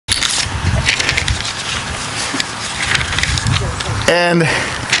And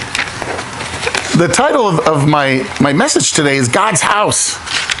the title of my message today is God's House.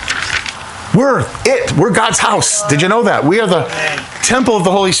 We're God's house. Did you know that? We are the temple of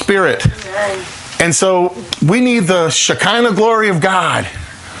the Holy Spirit. And so we need the Shekinah glory of God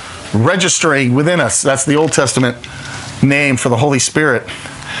registering within us. That's the Old Testament name for the Holy Spirit.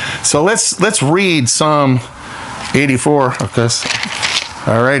 So let's read Psalm 84. Okay.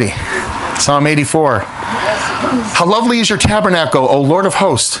 Alrighty. Psalm 84. How lovely is your tabernacle, O Lord of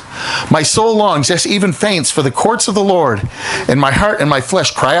hosts. My soul longs, yes, even faints, for the courts of the Lord, and my heart and my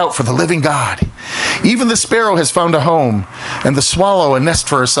flesh cry out for the living God. Even the sparrow has found a home, and the swallow a nest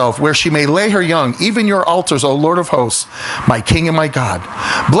for herself, where she may lay her young, even your altars, O Lord of hosts, my King and my God.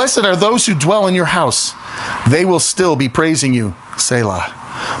 Blessed are those who dwell in your house. They will still be praising you. Selah.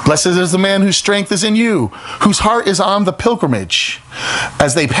 Blessed is the man whose strength is in you, whose heart is on the pilgrimage.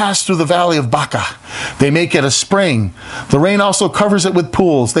 As they pass through the valley of Baca, they make it a spring. The rain also covers it with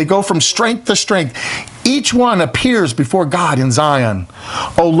pools. They go from strength to strength. Each one appears before God in Zion.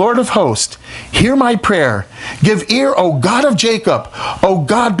 O Lord of hosts, hear my prayer. Give ear, O God of Jacob. O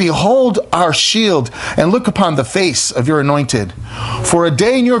God, behold our shield, and look upon the face of your anointed. For a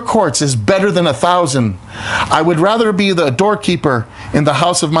day in your courts is better than 1,000. I would rather be the doorkeeper in the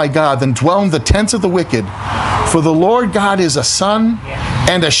house of my God than dwell in the tents of the wicked. For the Lord God is a sun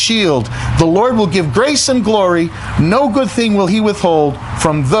and a shield. The Lord will give grace and glory. No good thing will he withhold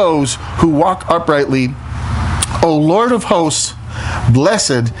from those who walk uprightly. O Lord of hosts,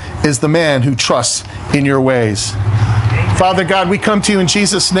 blessed is the man who trusts in your ways. Father God, we come to you in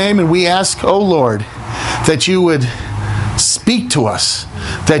Jesus' name, and we ask, O Lord, that you would speak to us,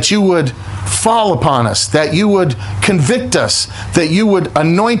 that you would fall upon us, that you would convict us, that you would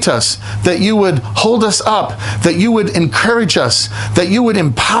anoint us, that you would hold us up, that you would encourage us, that you would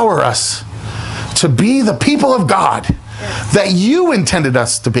empower us to be the people of God that you intended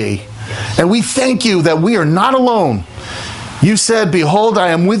us to be. And we thank you that we are not alone. You said, behold, I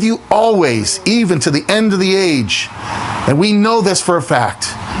am with you always, even to the end of the age. And we know this for a fact.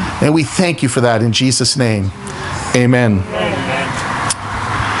 And we thank you for that in Jesus' name. Amen.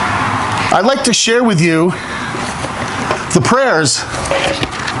 I'd like to share with you the prayers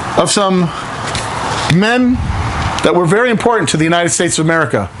of some men that were very important to the United States of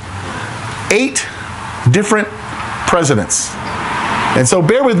America. 8 different presidents. And so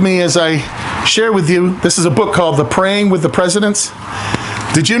bear with me as I share with you. This is a book called The Praying with the Presidents.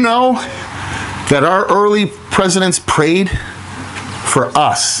 Did you know that our early presidents prayed for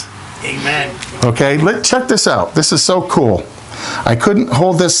us? Amen. Okay, check this out. This is so cool. I couldn't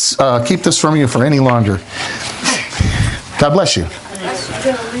hold this, keep this from you for any longer. God bless you.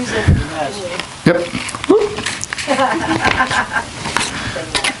 Yep.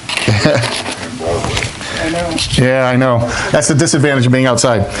 Yeah, I know. That's the disadvantage of being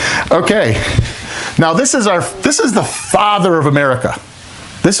outside. Okay. Now this is the father of America.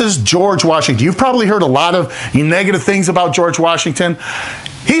 This is George Washington. You've probably heard a lot of negative things about George Washington.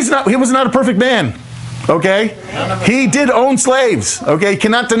 He was not a perfect man. Okay? He did own slaves. Okay?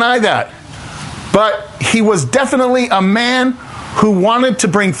 Cannot deny that. But he was definitely a man who wanted to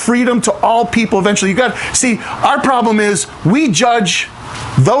bring freedom to all people eventually. See, our problem is we judge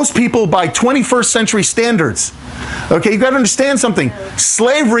those people by 21st century standards. Okay, you got to understand something.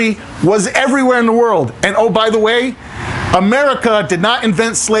 Slavery was everywhere in the world. And oh, by the way, America did not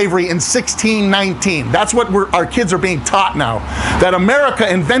invent slavery in 1619. That's what our kids are being taught now, that America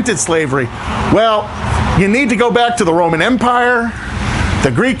invented slavery. Well, you need to go back to the Roman Empire,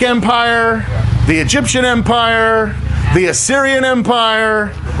 the Greek Empire, the Egyptian Empire, the Assyrian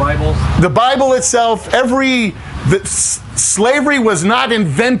Empire, the Bible itself. Slavery was not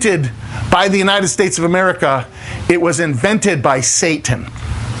invented by the United States of America. It was invented by Satan.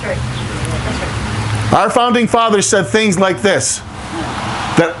 That's right. That's right. Our founding fathers said things like this,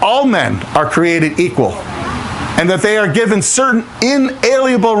 that all men are created equal, and that they are given certain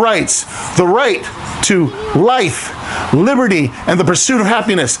inalienable rights, the right to life, liberty, and the pursuit of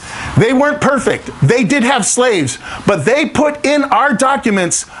happiness. They weren't perfect. They did have slaves, but they put in our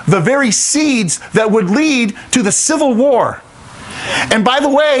documents the very seeds that would lead to the Civil War. And by the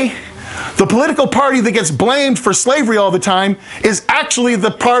way, the political party that gets blamed for slavery all the time is actually the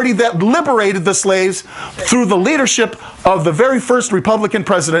party that liberated the slaves through the leadership of the very first Republican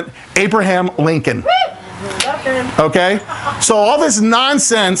president, Abraham Lincoln. Okay? So all this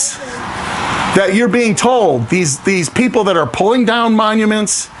nonsense that you're being told, these people that are pulling down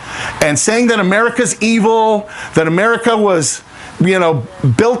monuments and saying that America's evil, that America was,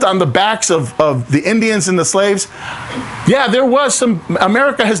 built on the backs of the Indians and the slaves. Yeah,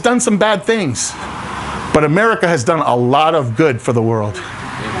 America has done some bad things. But America has done a lot of good for the world.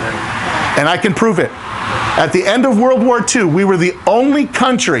 And I can prove it. At the end of World War II, we were the only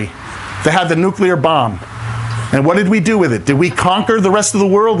country that had the nuclear bomb. And what did we do with it? Did we conquer the rest of the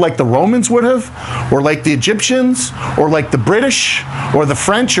world like the Romans would have? Or like the Egyptians? Or like the British? Or the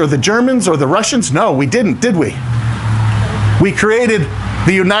French? Or the Germans? Or the Russians? No, we didn't, did we? We created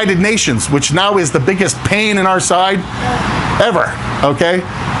the United Nations, which now is the biggest pain in our side ever, okay?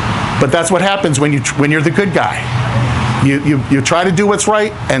 But that's what happens when you're the good guy. You try to do what's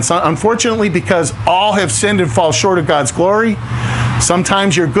right, and so, unfortunately, because all have sinned and fall short of God's glory,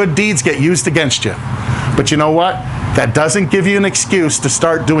 sometimes your good deeds get used against you. But you know what? That doesn't give you an excuse to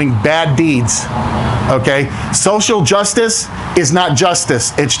start doing bad deeds, okay? Social justice is not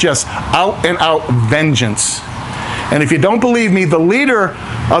justice. It's just out and out vengeance. And if you don't believe me, the leader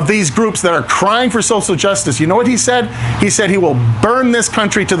of these groups that are crying for social justice, you know what he said? He said he will burn this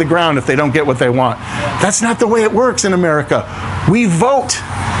country to the ground if they don't get what they want. That's not the way it works in America. We vote.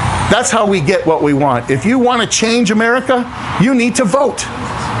 That's how we get what we want. If you want to change America, you need to vote.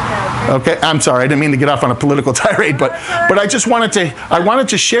 Okay, I'm sorry, I didn't mean to get off on a political tirade, but I just wanted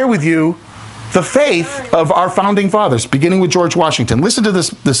to share with you the faith of our founding fathers, beginning with George Washington. Listen to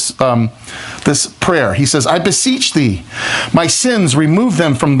this prayer. He says, I beseech thee, my sins, remove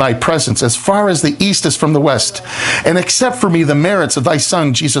them from thy presence as far as the east is from the west, and accept for me the merits of thy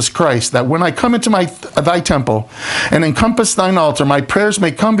Son, Jesus Christ, that when I come into thy temple and encompass thine altar, my prayers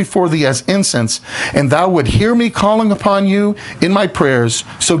may come before thee as incense, and thou would hear me calling upon you in my prayers.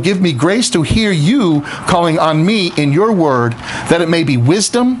 So give me grace to hear you calling on me in your word, that it may be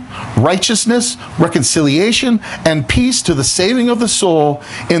wisdom, righteousness, reconciliation, and peace to the saving of the soul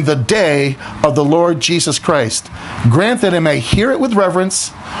in the day of the Lord Jesus Christ. Grant that I may hear it with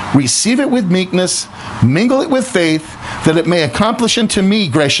reverence, receive it with meekness, mingle it with faith, that it may accomplish unto me,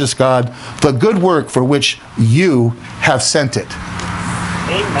 gracious God, the good work for which you have sent it.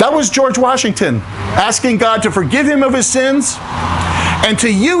 Amen. That was George Washington asking God to forgive him of his sins and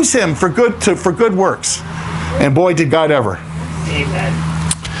to use him for good works. And boy, did God ever. Amen.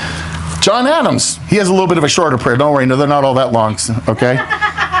 John Adams, he has a little bit of a shorter prayer. Don't worry, no, they're not all that long, okay?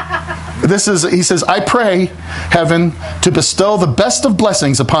 He says, I pray, heaven, to bestow the best of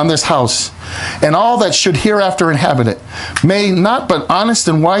blessings upon this house and all that should hereafter inhabit it. May not but honest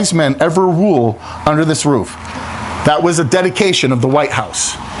and wise men ever rule under this roof. That was a dedication of the White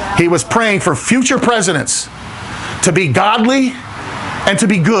House. He was praying for future presidents to be godly and to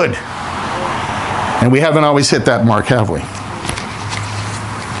be good. And we haven't always hit that mark, have we?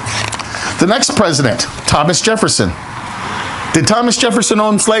 The next president, Thomas Jefferson. Did Thomas Jefferson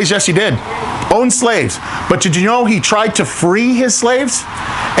own slaves? Yes, he did. Owned slaves. But did you know he tried to free his slaves?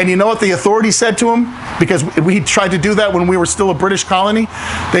 And you know what the authorities said to him? Because we tried to do that when we were still a British colony.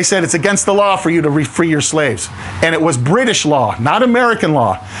 They said it's against the law for you to free your slaves. And it was British law, not American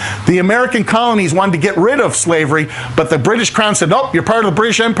law. The American colonies wanted to get rid of slavery, but the British Crown said, nope, you're part of the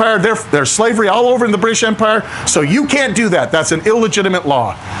British Empire. There's slavery all over in the British Empire, so you can't do that. That's an illegitimate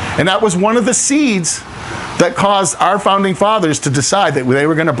law. And that was one of the seeds that caused our founding fathers to decide that they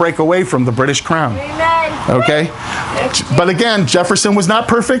were going to break away from the British Crown. Amen. Okay? But again, Jefferson was not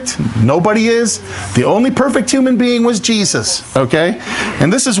perfect. Nobody is. The only perfect human being was Jesus. Okay?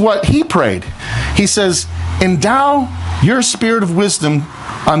 And this is what he prayed. He says, endow your spirit of wisdom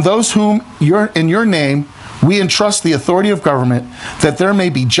on those whom in your name we entrust the authority of government, that there may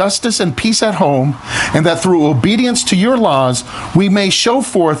be justice and peace at home, and that through obedience to your laws, we may show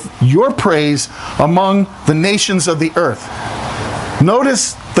forth your praise among the nations of the earth.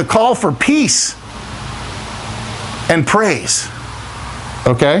 Notice the call for peace and praise.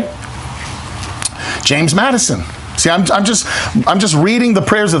 Okay? James Madison. See, I'm just reading the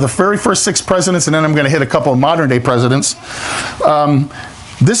prayers of the very first 6 presidents, and then I'm going to hit a couple of modern day presidents.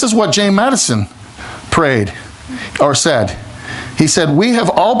 This is what James Madison prayed or said. He said, we have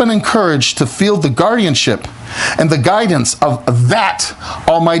all been encouraged to feel the guardianship and the guidance of that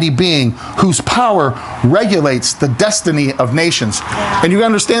almighty being whose power regulates the destiny of nations. And you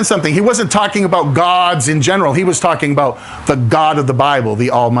understand something. He wasn't talking about gods in general. He was talking about the God of the Bible,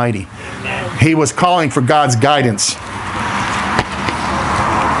 the Almighty. He was calling for God's guidance.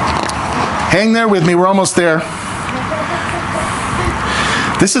 Hang there with me. We're almost there.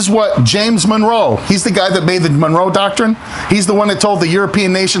 This is what James Monroe, he's the guy that made the Monroe Doctrine. He's the one that told the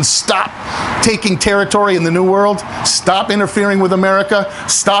European nations, stop taking territory in the New World, stop interfering with America,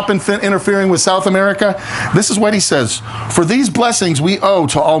 stop interfering with South America. This is what he says, for these blessings we owe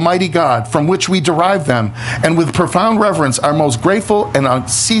to Almighty God, from which we derive them, and with profound reverence our most grateful and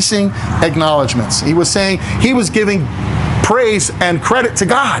unceasing acknowledgments. He was saying, he was giving praise and credit to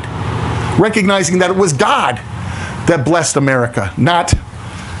God recognizing that it was God that blessed America, not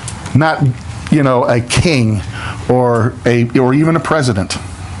a king or even a president.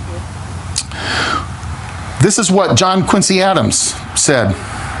 This is what John Quincy Adams said.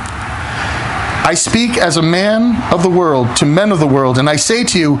 I speak as a man of the world to men of the world, and I say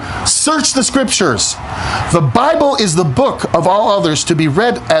to you, search the scriptures. The Bible is the book of all others to be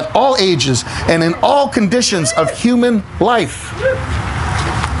read at all ages and in all conditions of human life.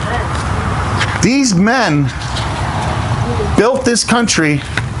 These men built this country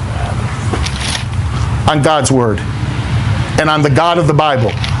on God's word and on the God of the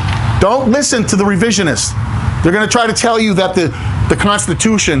Bible. Don't listen to the revisionists. They're going to try to tell you that the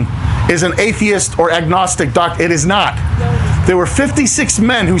Constitution is an atheist or agnostic doctrine. It is not. There were 56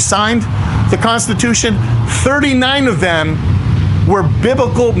 men who signed the Constitution. 39 of them were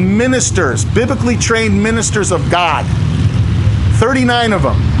biblical ministers, biblically trained ministers of God. 39 of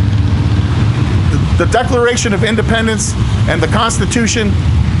them. The Declaration of Independence and the Constitution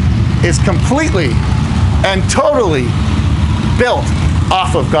is completely and totally built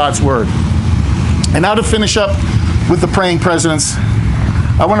off of God's word. And now to finish up with the praying presidents,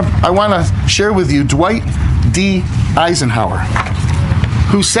 I want to share with you Dwight D. Eisenhower,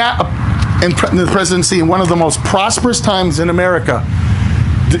 who sat in the presidency in one of the most prosperous times in America.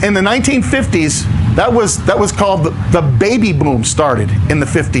 In the 1950s, that was called the baby boom started in the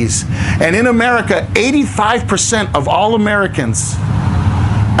 50s. And in America, 85% of all Americans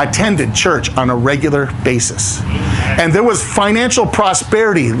attended church on a regular basis. And there was financial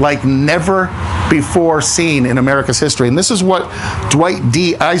prosperity like never before seen in America's history. And this is what Dwight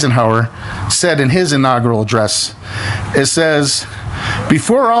D. Eisenhower said in his inaugural address. It says,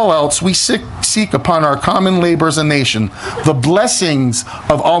 before all else, we seek upon our common labor as a nation the blessings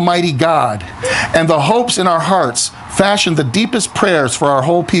of Almighty God, and the hopes in our hearts fashion the deepest prayers for our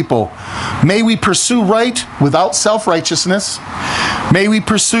whole people. May we pursue right without self-righteousness. May we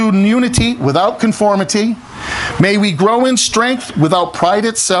pursue unity without conformity. May we grow in strength without pride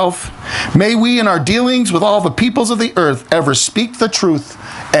itself. May we in our dealings with all the peoples of the earth ever speak the truth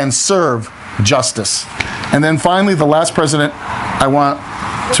and serve justice. And then finally, the last president I want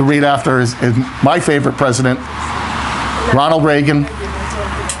to read after is my favorite president, Ronald Reagan.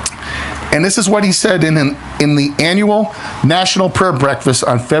 And this is what he said in the annual National Prayer Breakfast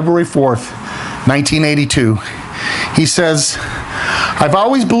on February 4th, 1982. He says, I've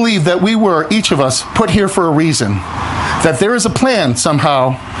always believed that we were, each of us, put here for a reason, that there is a plan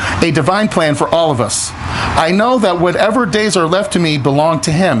somehow, a divine plan for all of us. I know that whatever days are left to me belong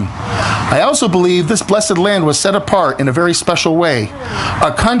to Him. I also believe this blessed land was set apart in a very special way,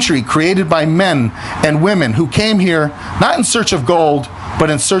 a country created by men and women who came here not in search of gold, but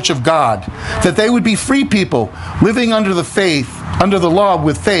in search of God, that they would be free people living under the law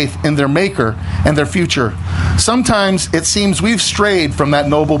with faith in their Maker and their future. Sometimes it seems we've strayed from that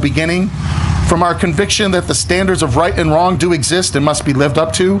noble beginning, from our conviction that the standards of right and wrong do exist and must be lived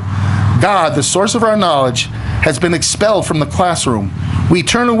up to. God, the source of our knowledge, has been expelled from the classroom. We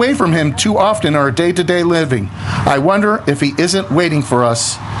turn away from Him too often in our day-to-day living. I wonder if He isn't waiting for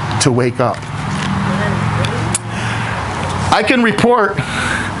us to wake up. I can report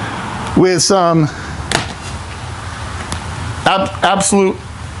with some absolute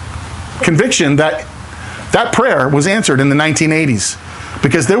conviction that that prayer was answered in the 1980s,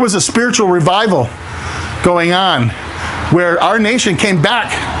 because there was a spiritual revival going on where our nation came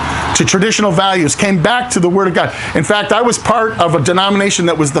back to traditional values, came back to the Word of God. In fact, I was part of a denomination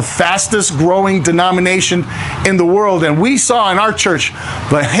that was the fastest growing denomination in the world, and we saw in our church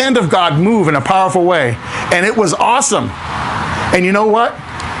the hand of God move in a powerful way, and it was awesome. And you know what?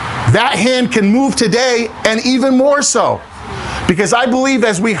 That hand can move today, and even more so. Because I believe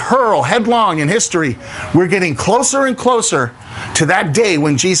as we hurl headlong in history, we're getting closer and closer to that day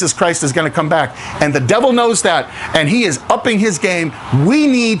when Jesus Christ is going to come back. And the devil knows that, and he is upping his game. We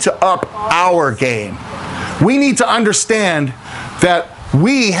need to up our game. We need to understand that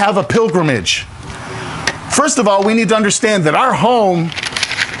we have a pilgrimage. First of all, we need to understand that our home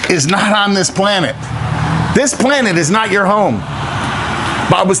is not on this planet. This planet is not your home.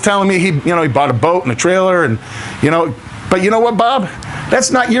 Bob was telling me he bought a boat and a trailer, and but you know what, Bob?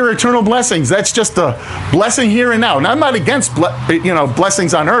 That's not your eternal blessings. That's just a blessing here and now. And I'm not against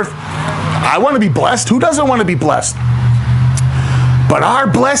blessings on earth. I want to be blessed. Who doesn't want to be blessed? But our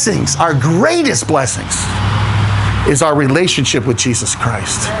blessings, our greatest blessings, is our relationship with Jesus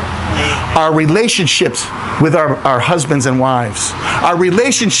Christ. Our relationships with our husbands and wives. Our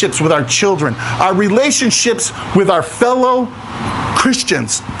relationships with our children. Our relationships with our fellow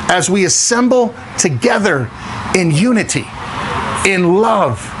Christians as we assemble together in unity, in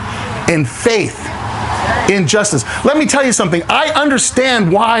love, in faith, in justice. Let me tell you something. I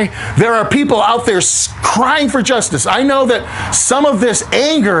understand why there are people out there crying for justice. I know that some of this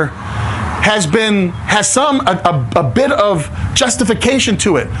anger has a bit of justification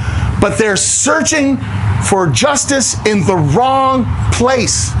to it, but they're searching for justice in the wrong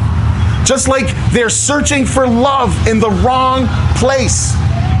place. Just like they're searching for love in the wrong place.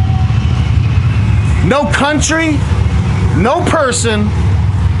 No country, no person,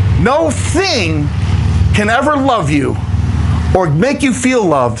 no thing can ever love you or make you feel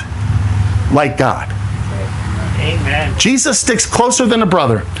loved like God. Amen. Jesus sticks closer than a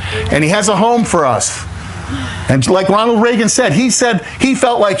brother, and he has a home for us. And like Ronald Reagan said he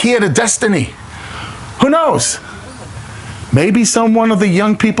felt like he had a destiny. Who knows? Maybe some one of the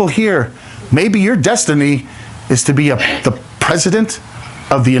young people here, maybe your destiny is to be the president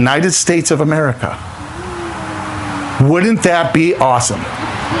of the United States of America. Wouldn't that be awesome?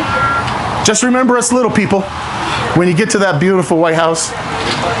 Just remember us little people when you get to that beautiful White House,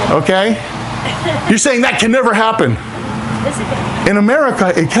 okay? You're saying that can never happen. In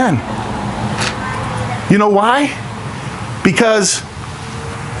America, it can. You know why? Because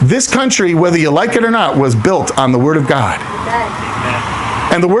this country, whether you like it or not, was built on the Word of God.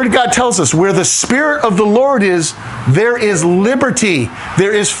 And the Word of God tells us where the Spirit of the Lord is, there is liberty.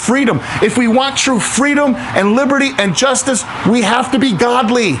 There is freedom. If we want true freedom and liberty and justice, we have to be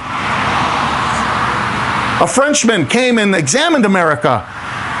godly. A Frenchman came and examined America,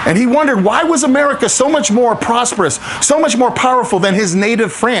 and he wondered, why was America so much more prosperous, so much more powerful than his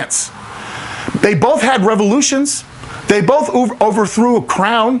native France? They both had revolutions. They both overthrew a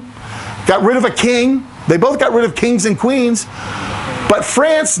crown, got rid of a king. They both got rid of kings and queens. But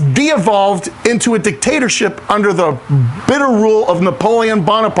France de-evolved into a dictatorship under the bitter rule of Napoleon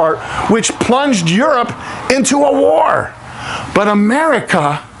Bonaparte, which plunged Europe into a war. But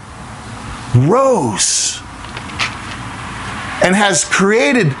America rose and has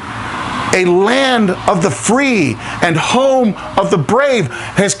created a land of the free and home of the brave,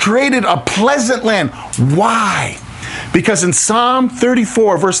 has created a pleasant land. Why? Because in Psalm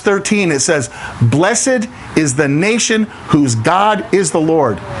 34, verse 13, it says, "Blessed is the nation whose God is the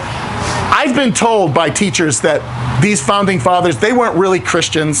Lord." I've been told by teachers that these founding fathers, they weren't really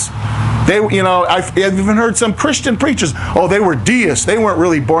Christians. I've even heard some Christian preachers, they were deists. They weren't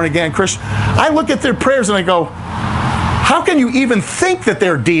really born again Christians. I look at their prayers and I go, how can you even think that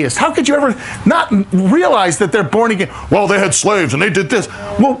they're deists? How could you ever not realize that they're born again? Well, they had slaves and they did this.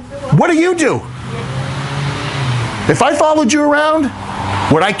 Well, what do you do? If I followed you around,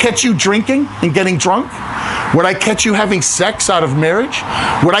 would I catch you drinking and getting drunk? Would I catch you having sex out of marriage?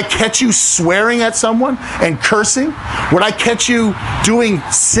 Would I catch you swearing at someone and cursing? Would I catch you doing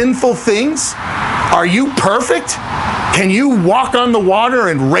sinful things? Are you perfect? Can you walk on the water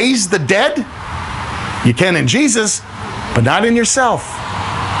and raise the dead? You can in Jesus, but not in yourself.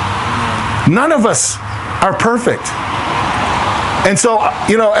 None of us are perfect. And so,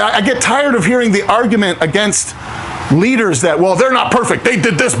 I get tired of hearing the argument against leaders that, well, they're not perfect. They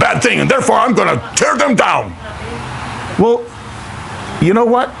did this bad thing, and therefore I'm going to tear them down. Well, you know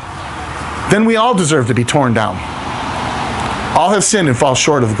what? Then we all deserve to be torn down. All have sinned and fall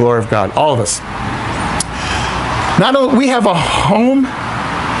short of the glory of God. All of us. Not only we have a home,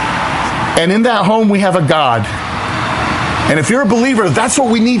 and in that home we have a God. And if you're a believer, that's what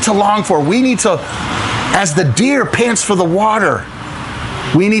we need to long for. We need to, as the deer pants for the water,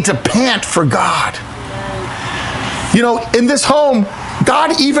 we need to pant for God. In this home,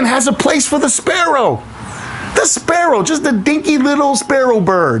 God even has a place for the sparrow. The sparrow, just a dinky little sparrow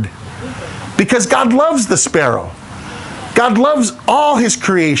bird. Because God loves the sparrow. God loves all his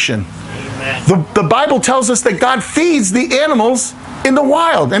creation. The Bible tells us that God feeds the animals in the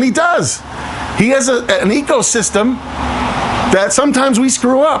wild, and he does. He has an ecosystem that sometimes we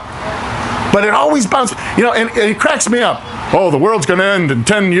screw up. But it always bounces, and it cracks me up. The world's going to end in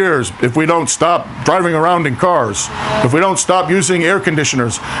 10 years if we don't stop driving around in cars, if we don't stop using air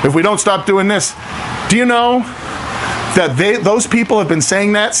conditioners, if we don't stop doing this. Do you know that those people have been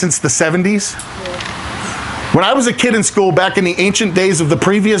saying that since the 70s? When I was a kid in school back in the ancient days of the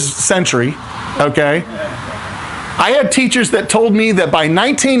previous century, okay, I had teachers that told me that by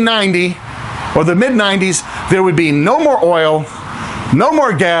 1990 or the mid-90s, there would be no more oil, no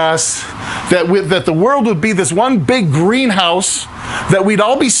more gas, that the world would be this one big greenhouse, that we'd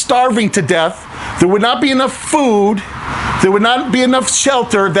all be starving to death, there would not be enough food, there would not be enough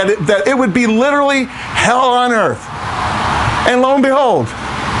shelter, that it would be literally hell on earth. And lo and behold,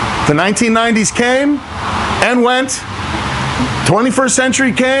 the 1990s came and went, 21st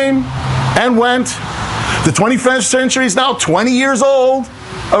century came and went, the 21st century is now 20 years old,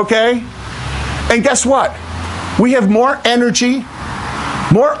 okay? And guess what? We have more energy,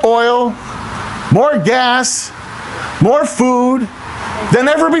 more oil, more gas, more food than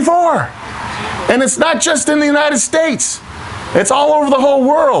ever before. And it's not just in the United States. It's all over the whole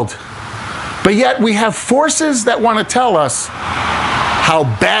world. But yet we have forces that want to tell us how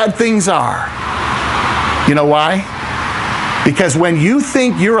bad things are. You know why? Because when you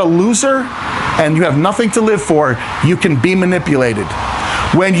think you're a loser and you have nothing to live for, you can be manipulated.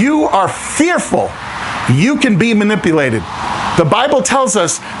 When you are fearful, you can be manipulated. The Bible tells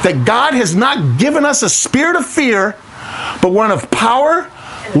us that God has not given us a spirit of fear, but one of power,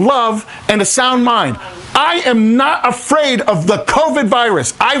 love, and a sound mind. I am not afraid of the COVID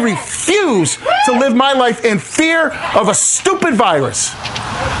virus. I refuse to live my life in fear of a stupid virus.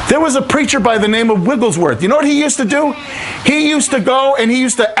 There was a preacher by the name of Wigglesworth. You know what he used to do? He used to go and he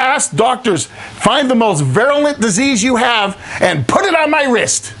used to ask doctors, find the most virulent disease you have and put it on my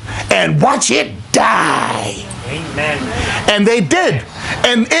wrist and watch it die. Amen. And they did.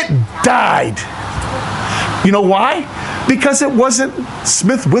 And it died. You know why? Because it wasn't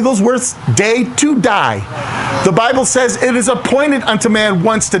Smith Wigglesworth's day to die. The Bible says it is appointed unto man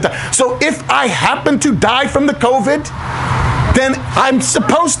once to die. So if I happen to die from the COVID, then I'm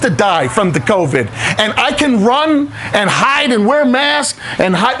supposed to die from the COVID. And I can run and hide and wear masks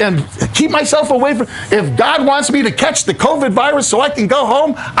and hide and keep myself away from. If God wants me to catch the COVID virus so I can go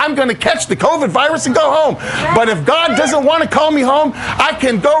home, I'm going to catch the COVID virus and go home. But if God doesn't want to call me home, I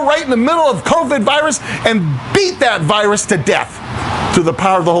can go right in the middle of COVID virus and beat that virus to death through the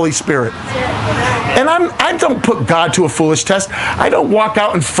power of the Holy Spirit. And I don't put God to a foolish test. I don't walk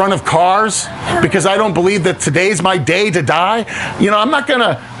out in front of cars because I don't believe that today's my day to die. You know, I'm not going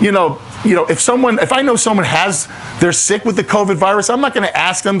to, if I know someone they're sick with the COVID virus, I'm not going to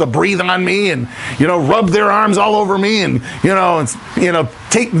ask them to breathe on me and, rub their arms all over me and,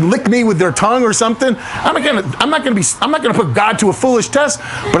 lick me with their tongue or something. I'm not going to put God to a foolish test,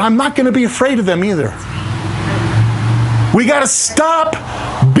 but I'm not going to be afraid of them either. We got to stop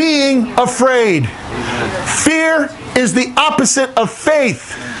being afraid. Fear is the opposite of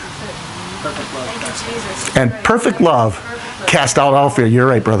faith. And perfect love cast out all fear. You're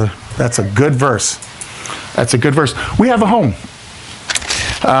right, brother. That's a good verse. That's a good verse. We have a home.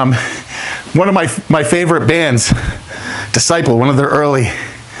 One of my favorite bands, Disciple, one of their early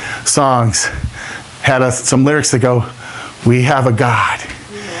songs, had some lyrics that go, we have a God.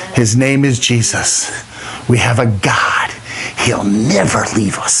 His name is Jesus. We have a God. He'll never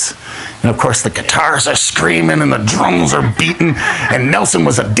leave us. And of course the guitars are screaming and the drums are beating and Nelson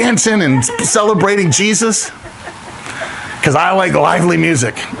was dancing and celebrating Jesus. Because I like lively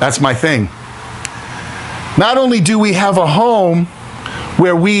music. That's my thing. Not only do we have a home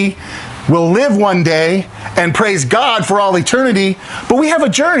where we will live one day and praise God for all eternity, but we have a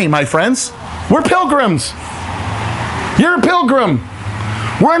journey, my friends. We're pilgrims. You're a pilgrim.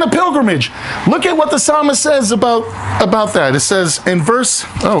 We're in a pilgrimage. Look at what the psalmist says about that. It says in verse,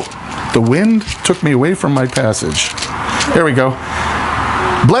 the wind took me away from my passage. There we go.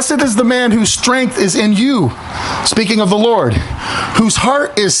 Blessed is the man whose strength is in you, speaking of the Lord, whose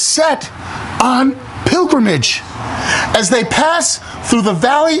heart is set on pilgrimage. As they pass through the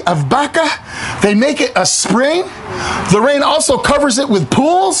valley of Baca, they make it a spring. The rain also covers it with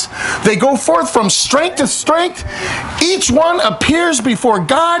pools. They go forth from strength to strength. Each one appears before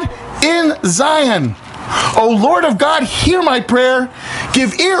God in Zion. O Lord of God, hear my prayer.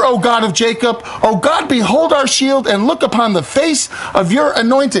 Give ear, O God of Jacob. O God, behold our shield and look upon the face of your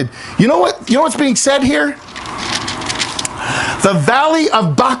anointed. You know what's being said here? The valley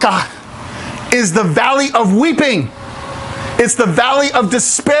of Baca is the valley of weeping. It's the valley of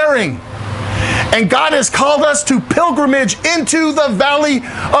despairing. And God has called us to pilgrimage into the valley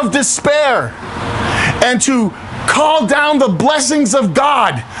of despair and to call down the blessings of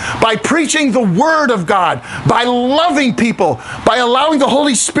God by preaching the Word of God, by loving people, by allowing the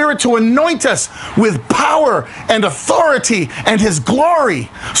Holy Spirit to anoint us with power and authority and His glory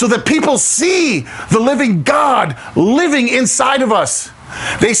so that people see the living God living inside of us.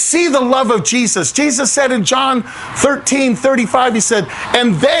 They see the love of Jesus. Jesus said in John 13:35, He said,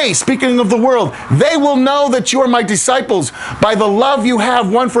 and they, speaking of the world, they will know that you are my disciples by the love you have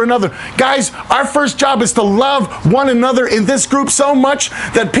one for another. Guys, our first job is to love one another in this group so much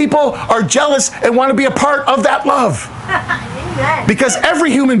that people are jealous and want to be a part of that love. Because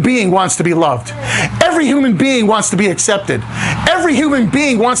every human being wants to be loved. Every human being wants to be accepted. Every human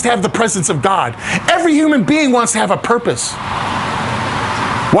being wants to have the presence of God. Every human being wants to have a purpose.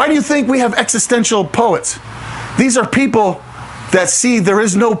 Why do you think we have existential poets? These are people that see there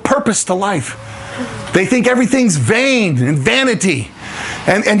is no purpose to life. They think everything's vain and vanity.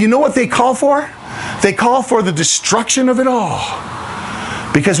 And you know what they call for? They call for the destruction of it all.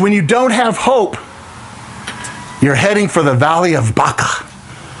 Because when you don't have hope, you're heading for the valley of Baca,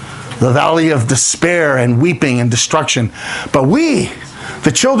 the valley of despair and weeping and destruction. But we,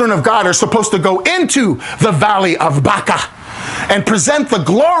 the children of God, are supposed to go into the valley of Baca and present the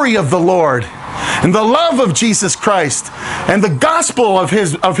glory of the Lord and the love of Jesus Christ and the gospel of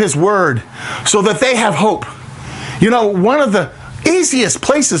his word, so that they have hope. You know, one of the easiest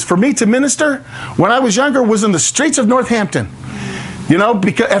places for me to minister when I was younger was in the streets of Northampton. You know,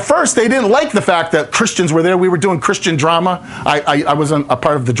 because at first they didn't like the fact that Christians were there. We were doing Christian drama. I was a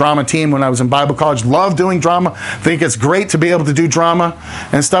part of the drama team when I was in Bible college. Love doing drama. Think it's great to be able to do drama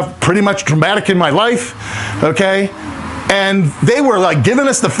and stuff. Pretty much dramatic in my life. Okay? And they were like giving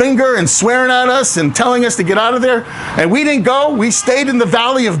us the finger and swearing at us and telling us to get out of there. And we didn't go. We stayed in the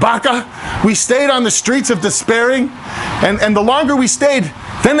valley of Baca. We stayed on the streets of despairing. And the longer we stayed,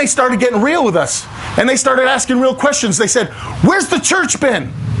 then they started getting real with us. And they started asking real questions. They said, "Where's the church been?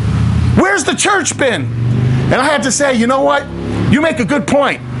 Where's the church been?" And I had to say, you know what? You make a good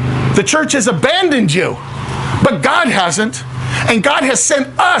point. The church has abandoned you, but God hasn't. And God has sent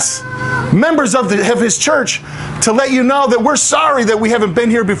us, members of his church, to let you know that we're sorry that we haven't been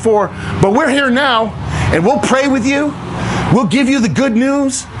here before, but we're here now, and we'll pray with you. We'll give you the good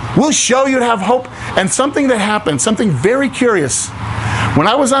news. We'll show you to have hope. And something that happened, something very curious. When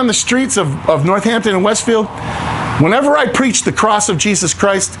I was on the streets of Northampton and Westfield, whenever I preached the cross of Jesus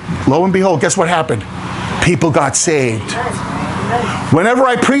Christ, lo and behold, guess what happened? People got saved. Whenever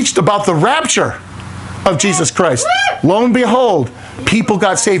I preached about the rapture of Jesus Christ, lo and behold, people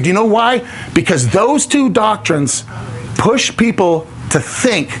got saved. You know why? Because those two doctrines push people to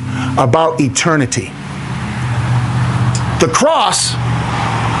think about eternity. The cross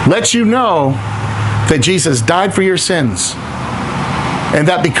lets you know that Jesus died for your sins. And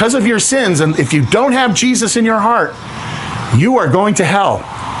that because of your sins, and if you don't have Jesus in your heart, you are going to hell.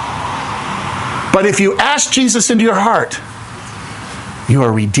 But if you ask Jesus into your heart, you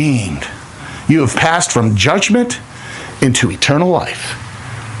are redeemed. You have passed from judgment into eternal life.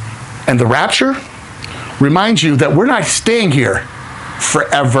 And the rapture reminds you that we're not staying here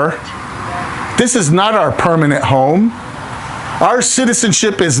forever. This is not our permanent home. Our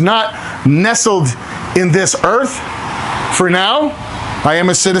citizenship is not nestled in this earth. For now, I am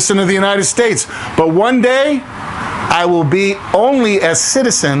a citizen of the United States. But one day, I will be only a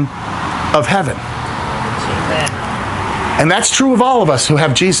citizen of heaven. And that's true of all of us who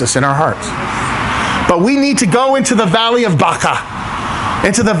have Jesus in our hearts. But we need to go into the valley of Baca,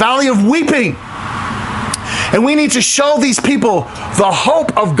 into the valley of weeping. And we need to show these people the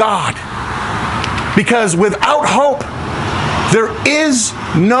hope of God. Because without hope, there is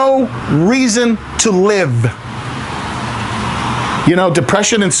no reason to live. You know,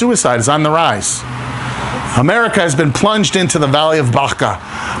 depression and suicide is on the rise. America has been plunged into the valley of Baca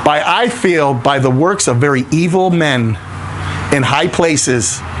by the works of very evil men in high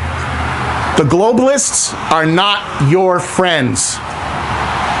places. The globalists are not your friends.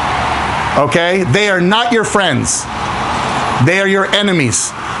 Okay? They are not your friends. They are your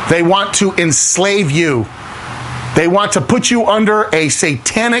enemies. They want to enslave you. They want to put you under a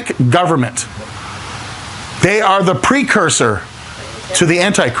satanic government. They are the precursor to the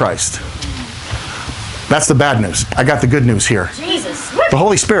Antichrist. That's the bad news. I got the good news here. Jesus. The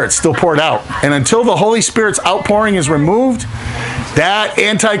Holy Spirit's still poured out. And until the Holy Spirit's outpouring is removed, that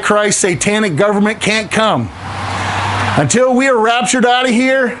Antichrist satanic government can't come. Until we are raptured out of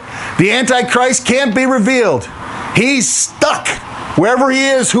here, the Antichrist can't be revealed. He's stuck. Wherever he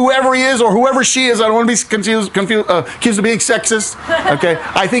is, whoever he is, or whoever she is. I don't want to be accused of being sexist. Okay?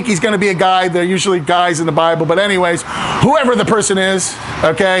 I think he's going to be a guy. They're usually guys in the Bible. But anyways, whoever the person is,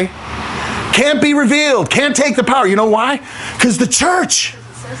 okay, can't be revealed. Can't take the power. You know why? Because the church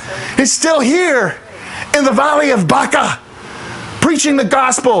is still here in the valley of Baca, preaching the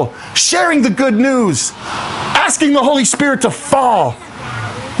gospel, sharing the good news, asking the Holy Spirit to fall.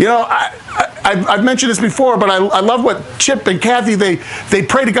 You know, I've mentioned this before, but I love what Chip and Kathy, they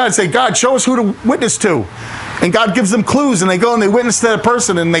pray to God and say, God, show us who to witness to. And God gives them clues, and they go and they witness to that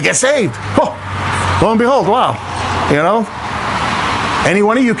person, and they get saved. Oh, lo and behold, wow. You know, any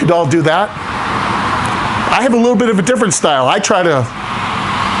one of you could all do that. I have a little bit of a different style. I try to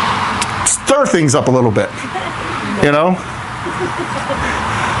stir things up a little bit, you know.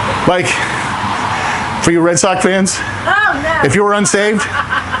 Like, for you Red Sox fans, if you were unsaved,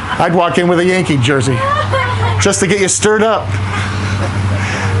 I'd walk in with a Yankee jersey just to get you stirred up,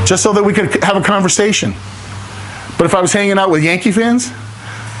 just so that we could have a conversation. But if I was hanging out with Yankee fans,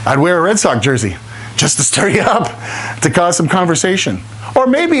 I'd wear a Red Sox jersey just to stir you up, to cause some conversation. Or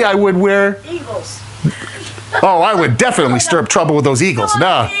maybe I would wear, Eagles. oh, I would definitely stir up trouble with those eagles.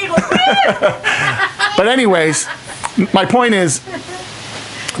 No. Eagles. But anyways, my point is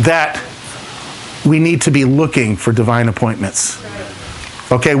that we need to be looking for divine appointments.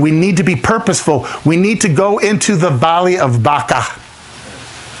 Okay, we need to be purposeful. We need to go into the valley of Baca,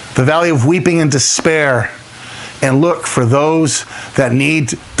 the valley of weeping and despair, and look for those that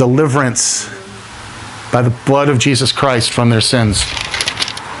need deliverance by the blood of Jesus Christ from their sins.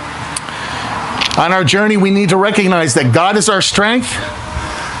 On our journey, we need to recognize that God is our strength,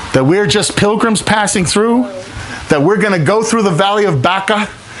 that we're just pilgrims passing through, that we're going to go through the valley of Baca,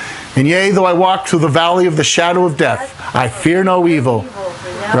 and yea, though I walk through the valley of the shadow of death, I fear no evil.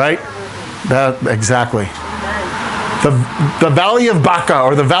 Right? Exactly. The valley of Baca,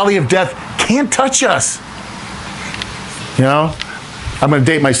 or the valley of death, can't touch us. You know, I'm going to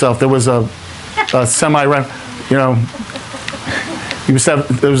date myself. There was a you know,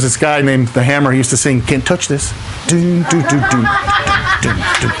 there was this guy named The Hammer. He used to sing, "Can't touch this. Doo, doo, doo, doo. Doo,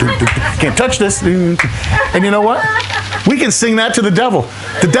 doo, doo, doo. Can't touch this." Doo. And you know what? We can sing that to the devil.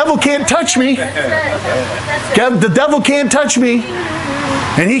 The devil can't touch me. The devil can't touch me.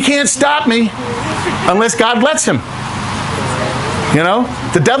 And he can't stop me unless God lets him. You know?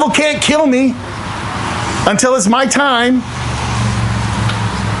 The devil can't kill me until it's my time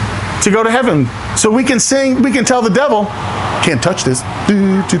to go to heaven. So we can sing, we can tell the devil, "Can't touch this."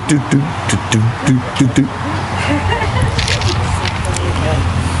 Do, do, do, do, do, do, do, do.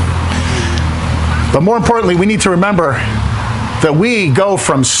 But more importantly, we need to remember that we go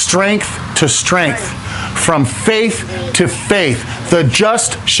from strength to strength, from faith to faith. The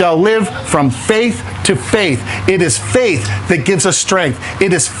just shall live from faith to faith. It is faith that gives us strength.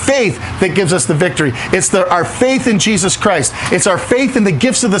 It is faith that gives us the victory. It's our faith in Jesus Christ. It's our faith in the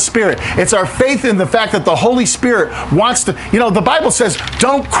gifts of the Spirit. It's our faith in the fact that the Holy Spirit wants to, you know, the Bible says,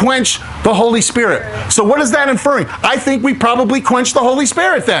 don't quench the Holy Spirit. So what is that inferring? I think we probably quenched the Holy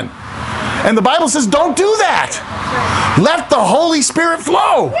Spirit then. And the Bible says, don't do that. Let the Holy Spirit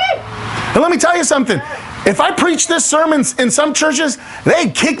flow. And let me tell you something. If I preach this sermon in some churches,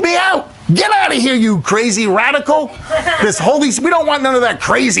 they'd kick me out. Get out of here, you crazy radical. We don't want none of that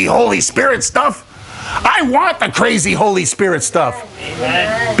crazy Holy Spirit stuff. I want the crazy Holy Spirit stuff.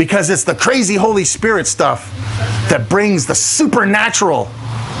 Amen. Because it's the crazy Holy Spirit stuff that brings the supernatural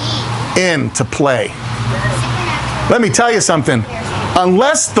into play. Let me tell you something.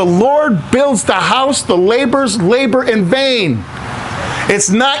 Unless the Lord builds the house, the laborers labor in vain. It's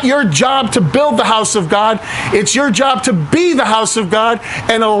not your job to build the house of God. It's your job to be the house of God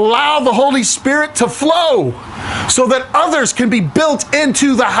and allow the Holy Spirit to flow so that others can be built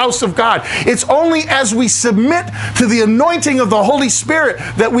into the house of God. It's only as we submit to the anointing of the Holy Spirit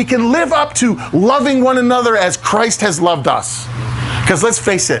that we can live up to loving one another as Christ has loved us. Because let's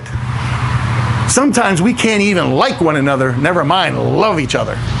face it, sometimes we can't even like one another, never mind love each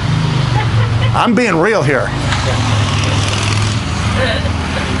other. I'm being real here.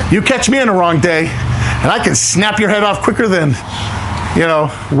 You catch me on the wrong day, and I can snap your head off quicker than, you know,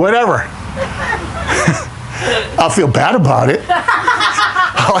 whatever. I'll feel bad about it.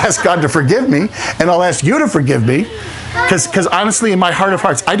 I'll ask God to forgive me, and I'll ask you to forgive me, because honestly, in my heart of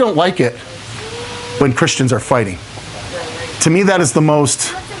hearts, I don't like it when Christians are fighting. To me, that is the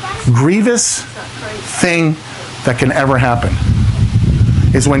most grievous thing that can ever happen,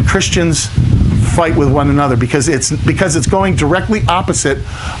 is when Christians fight with one another, because it's going directly opposite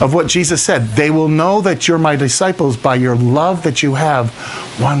of what Jesus said. They will know that you're my disciples by your love that you have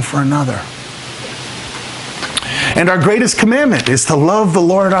one for another. And our greatest commandment is to love the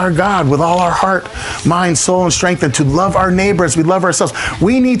Lord our God with all our heart, mind, soul, and strength, and to love our neighbor as we love ourselves.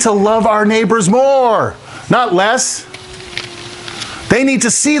 We need to love our neighbors more, not less. They need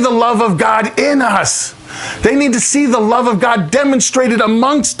to see the love of God in us. They need to see the love of God demonstrated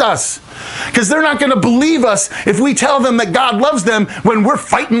amongst us. Because they're not going to believe us if we tell them that God loves them when we're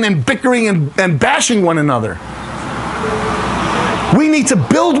fighting and bickering and bashing one another. We need to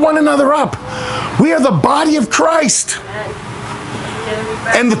build one another up. We are the body of Christ.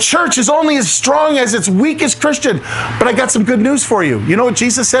 And the church is only as strong as its weakest Christian. But I got some good news for you. You know what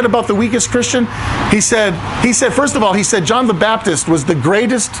Jesus said about the weakest Christian? He said, first of all, he said John the Baptist was the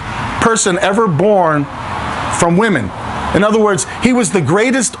greatest person ever born from women. In other words, he was the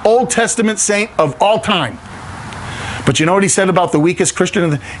greatest Old Testament saint of all time. But you know what he said about the weakest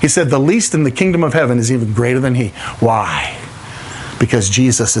Christian? He said, the least in the kingdom of heaven is even greater than he. Why? Because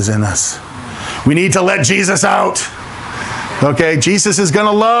Jesus is in us. We need to let Jesus out. Okay, Jesus is going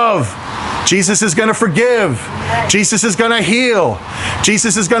to love. Jesus is going to forgive. Jesus is going to heal.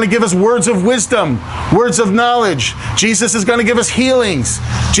 Jesus is going to give us words of wisdom, words of knowledge. Jesus is going to give us healings.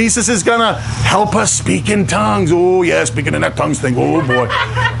 Jesus is going to help us speak in tongues. Oh, yeah, speaking in that tongues thing. Oh, boy.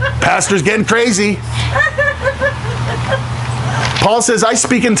 Pastor's getting crazy. Paul says, I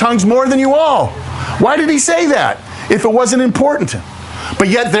speak in tongues more than you all. Why did he say that if it wasn't important? But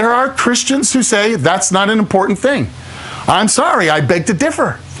yet there are Christians who say that's not an important thing. I'm sorry, I beg to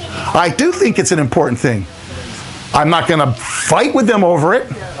differ. I do think it's an important thing. I'm not going to fight with them over it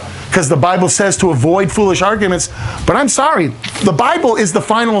because the Bible says to avoid foolish arguments. But I'm sorry, the Bible is the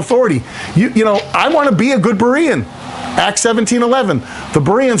final authority. You know, I want to be a good Berean. Acts 17:11. The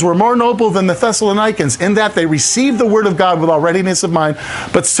Bereans were more noble than the Thessalonians in that they received the word of God with all readiness of mind,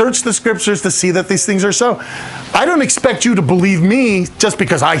 but searched the scriptures to see that these things are so. I don't expect you to believe me just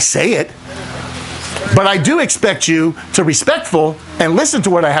because I say it. But I do expect you to be respectful and listen to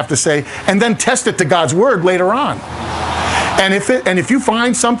what I have to say and then test it to God's word later on. And if you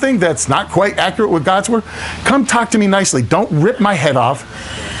find something that's not quite accurate with God's word, come talk to me nicely. Don't rip my head off.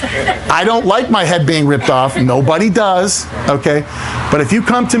 I don't like my head being ripped off. Nobody does, okay? But if you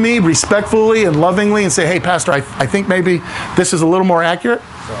come to me respectfully and lovingly and say, hey, Pastor, I think maybe this is a little more accurate,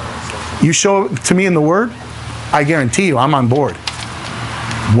 you show it to me in the word, I guarantee you I'm on board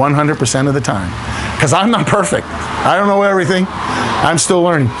 100% of the time. Because I'm not perfect. I don't know everything. I'm still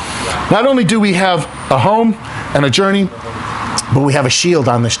learning. Not only do we have a home and a journey, but we have a shield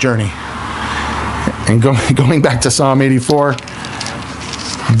on this journey. And going back to Psalm 84,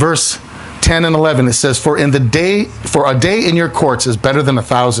 verse 10 and 11, it says, For a day in your courts is better than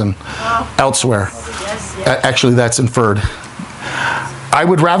 1,000 elsewhere. Actually, that's inferred. I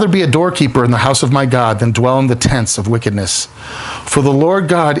would rather be a doorkeeper in the house of my God than dwell in the tents of wickedness. For the Lord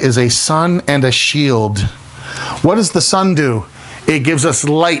God is a sun and a shield. What does the sun do? It gives us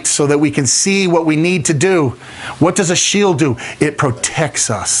light so that we can see what we need to do. What does a shield do? It protects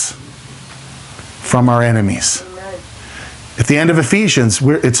us from our enemies. At the end of Ephesians,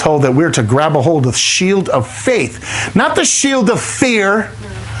 it's told that we're to grab a hold of the shield of faith. Not the shield of fear,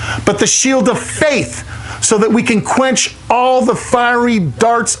 but the shield of faith, so that we can quench all the fiery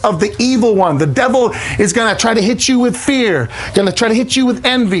darts of the evil one. The devil is going to try to hit you with fear, going to try to hit you with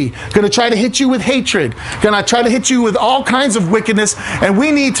envy, going to try to hit you with hatred, going to try to hit you with all kinds of wickedness. And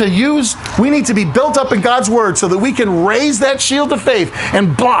we need to be built up in God's word so that we can raise that shield of faith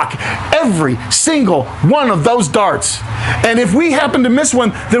and block every single one of those darts. And if we happen to miss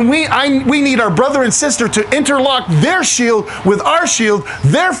one, then we need our brother and sister to interlock their shield with our shield,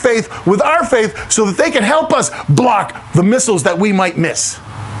 their faith with our faith, so that they can help us block the missiles that we might miss.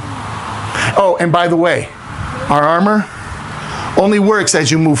 Oh, and by the way, our armor only works as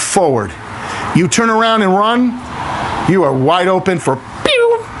you move forward. You turn around and run, you are wide open for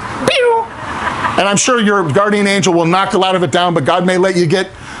pew, pew. And I'm sure your guardian angel will knock a lot of it down, but God may let you get,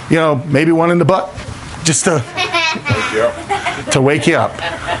 maybe one in the butt, just to wake you up.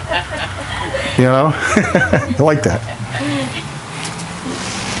 I like that.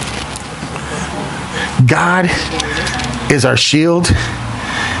 God is our shield,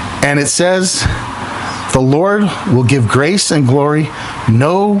 and it says, the Lord will give grace and glory.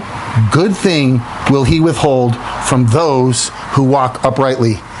 No good thing will he withhold from those who walk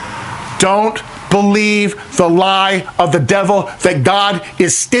uprightly. Don't believe the lie of the devil that God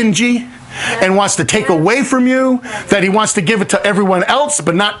is stingy and wants to take away from you, that he wants to give it to everyone else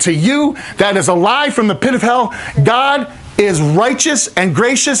but not to you. That is a lie from the pit of hell. God is righteous and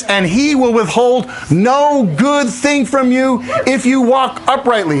gracious, and he will withhold no good thing from you if you walk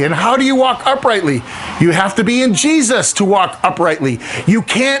uprightly. And how do you walk uprightly? You have to be in Jesus to walk uprightly. You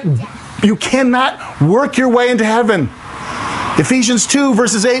cannot work your way into heaven. Ephesians 2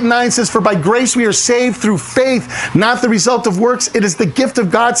 verses 8 and 9 says, For by grace we are saved through faith, not the result of works. It is the gift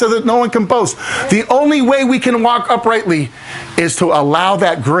of God so that no one can boast. The only way we can walk uprightly is to allow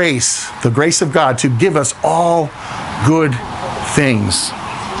that grace, the grace of God, to give us all good things.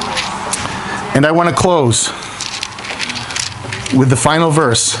 And I want to close with the final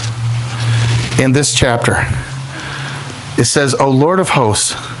verse in this chapter. It says, O Lord of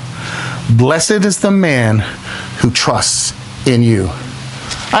hosts, blessed is the man who trusts in you.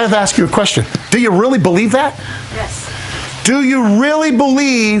 I have to ask you a question. Do you really believe that? Yes. Do you really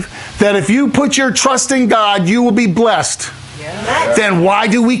believe that if you put your trust in God, you will be blessed? Yes. Then why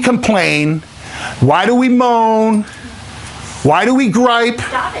do we complain? Why do we moan? Why do we gripe?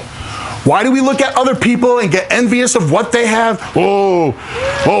 Stop it. Why do we look at other people and get envious of what they have?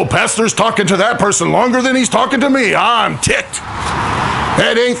 Oh, pastor's talking to that person longer than he's talking to me. I'm ticked.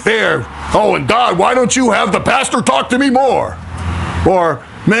 That ain't fair. Oh, and God, why don't you have the pastor talk to me more? Or,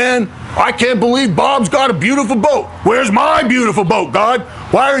 man, I can't believe Bob's got a beautiful boat. Where's my beautiful boat, God?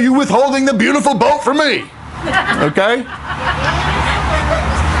 Why are you withholding the beautiful boat from me? Okay?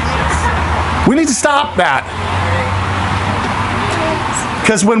 We need to stop that.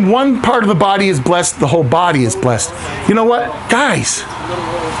 Because when one part of the body is blessed, the whole body is blessed. You know what? Guys,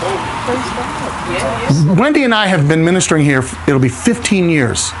 Wendy and I have been ministering here, it'll be 15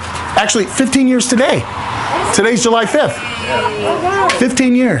 years. Actually, 15 years today. Today's July 5th.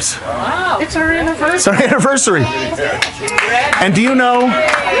 15 years. It's our anniversary. It's our anniversary. And do you know,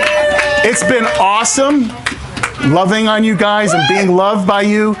 it's been awesome loving on you guys and being loved by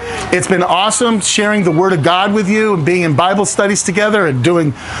you. It's been awesome sharing the Word of God with you and being in Bible studies together and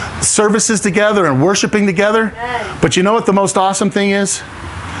doing services together and worshiping together. But you know what the most awesome thing is?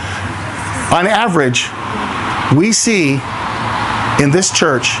 On average, we see in this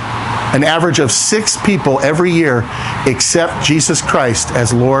church an average of 6 people every year accept Jesus Christ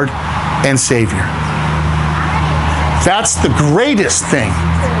as Lord and Savior. That's the greatest thing.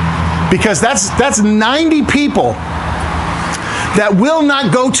 Because that's 90 people that will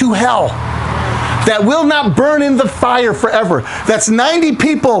not go to hell, that will not burn in the fire forever. That's 90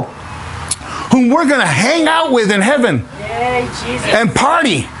 people whom we're going to hang out with in heaven and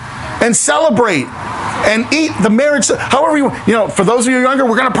party and celebrate and eat the marriage. However you know, for those of you younger,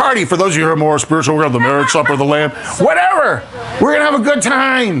 we're going to party. For those of you who are more spiritual, we're going to have the marriage supper of the Lamb. Whatever. We're going to have a good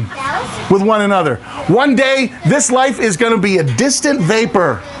time with one another. One day, this life is going to be a distant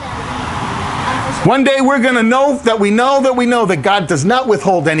vapor. One day we're going to know that God does not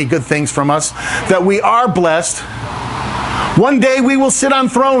withhold any good things from us, that we are blessed. One day we will sit on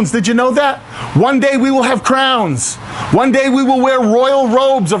thrones. Did you know that? One day we will have crowns. One day we will wear royal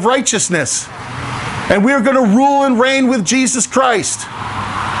robes of righteousness. And we're going to rule and reign with Jesus Christ.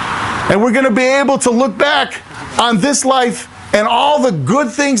 And we're going to be able to look back on this life, and all the good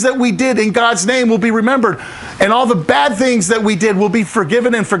things that we did in God's name will be remembered. And all the bad things that we did will be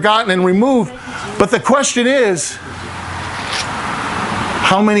forgiven and forgotten and removed. But the question is,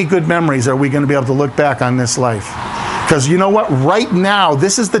 how many good memories are we going to be able to look back on this life? Because you know what? Right now,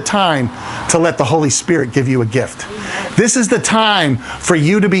 this is the time to let the Holy Spirit give you a gift. This is the time for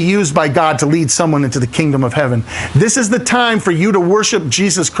you to be used by God to lead someone into the kingdom of heaven. This is the time for you to worship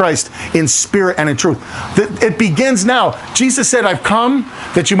Jesus Christ in spirit and in truth. It begins now. Jesus said, I've come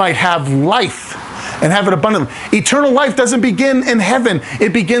that you might have life and have it abundantly. Eternal life doesn't begin in heaven.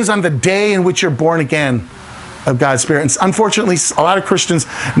 It begins on the day in which you're born again of God's Spirit. And unfortunately, a lot of Christians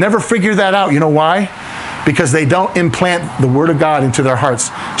never figure that out. You know why? Because they don't implant the Word of God into their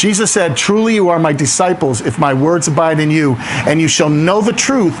hearts. Jesus said, truly you are my disciples if my words abide in you, and you shall know the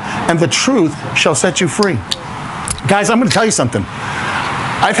truth, and the truth shall set you free. Guys, I'm going to tell you something.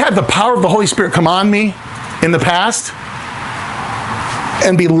 I've had the power of the Holy Spirit come on me in the past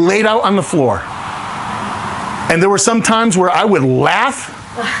and be laid out on the floor. And there were some times where I would laugh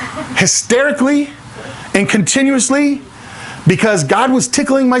hysterically and continuously because God was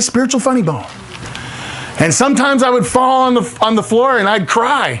tickling my spiritual funny bone. And sometimes I would fall on the floor and I'd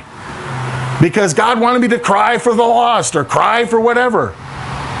cry because God wanted me to cry for the lost or cry for whatever.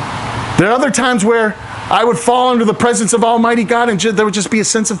 There are other times where I would fall under the presence of Almighty God and there would just be a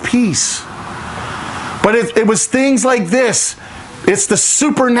sense of peace. But it was things like this. It's the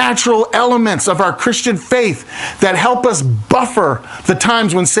supernatural elements of our Christian faith that help us buffer the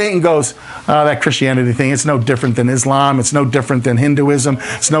times when Satan goes, oh, that Christianity thing, it's no different than Islam. It's no different than Hinduism.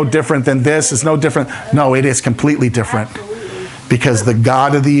 It's no different than this. It's no different. No, it is completely different. Because the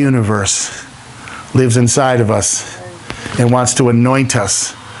God of the universe lives inside of us and wants to anoint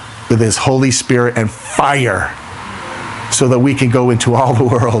us with His Holy Spirit and fire so that we can go into all the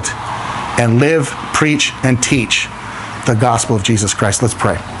world and live, preach, and teach the gospel of Jesus Christ. Let's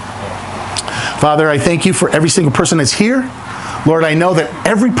pray. Father, I thank you for every single person that's here. Lord, I know that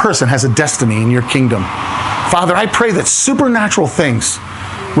every person has a destiny in your kingdom. Father, I pray that supernatural things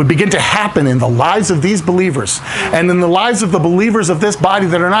would begin to happen in the lives of these believers and in the lives of the believers of this body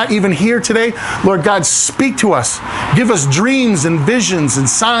that are not even here today. Lord God, speak to us. Give us dreams and visions and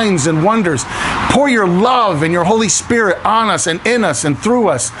signs and wonders. Pour your love and your Holy Spirit on us and in us and through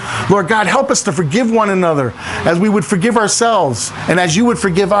us. Lord God, help us to forgive one another as we would forgive ourselves and as you would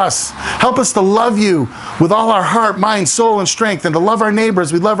forgive us. Help us to love you with all our heart, mind, soul, and strength, and to love our neighbor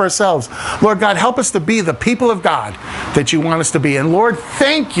as we love ourselves. Lord God, help us to be the people of God that you want us to be. And Lord,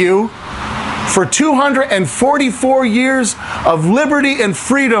 thank you for 244 years of liberty and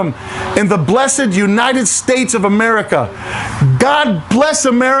freedom in the blessed United States of America. God bless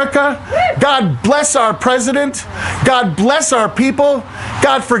America. God bless our president. God bless our people.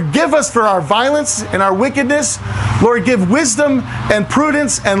 God, forgive us for our violence and our wickedness. Lord, give wisdom and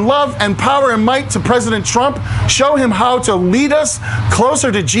prudence and love and power and might to President Trump. Show him how to lead us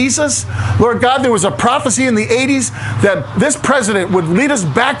closer to Jesus. Lord God, there was a prophecy in the 80s that this president would lead us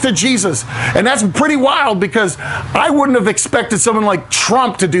back to Jesus. And that's pretty wild, because I wouldn't have expected someone like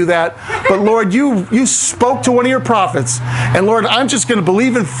Trump to do that. But Lord, you spoke to one of your prophets. And Lord, I'm just going to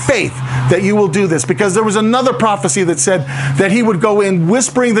believe in faith that you will do this, because there was another prophecy that said that he would go in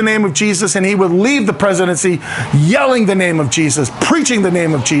whispering the name of Jesus, and he would leave the presidency yelling the name of Jesus, preaching the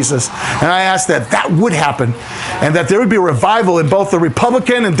name of Jesus. And I asked that that would happen, and that there would be a revival in both the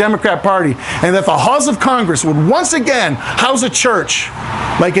Republican and Democrat Party, and that the halls of Congress would once again house a church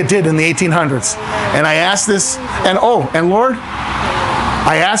like it did in the 1800s. And I asked this, and Lord,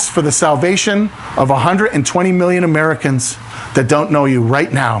 I asked for the salvation of 120 million Americans that don't know you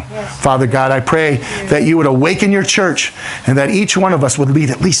right now. Yes. Father God, I pray that you would awaken your church, and that each one of us would lead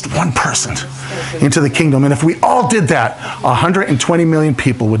at least one person into the kingdom. And if we all did that, 120 million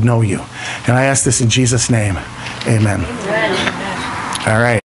people would know you. And I ask this in Jesus' name. Amen. Amen. All right.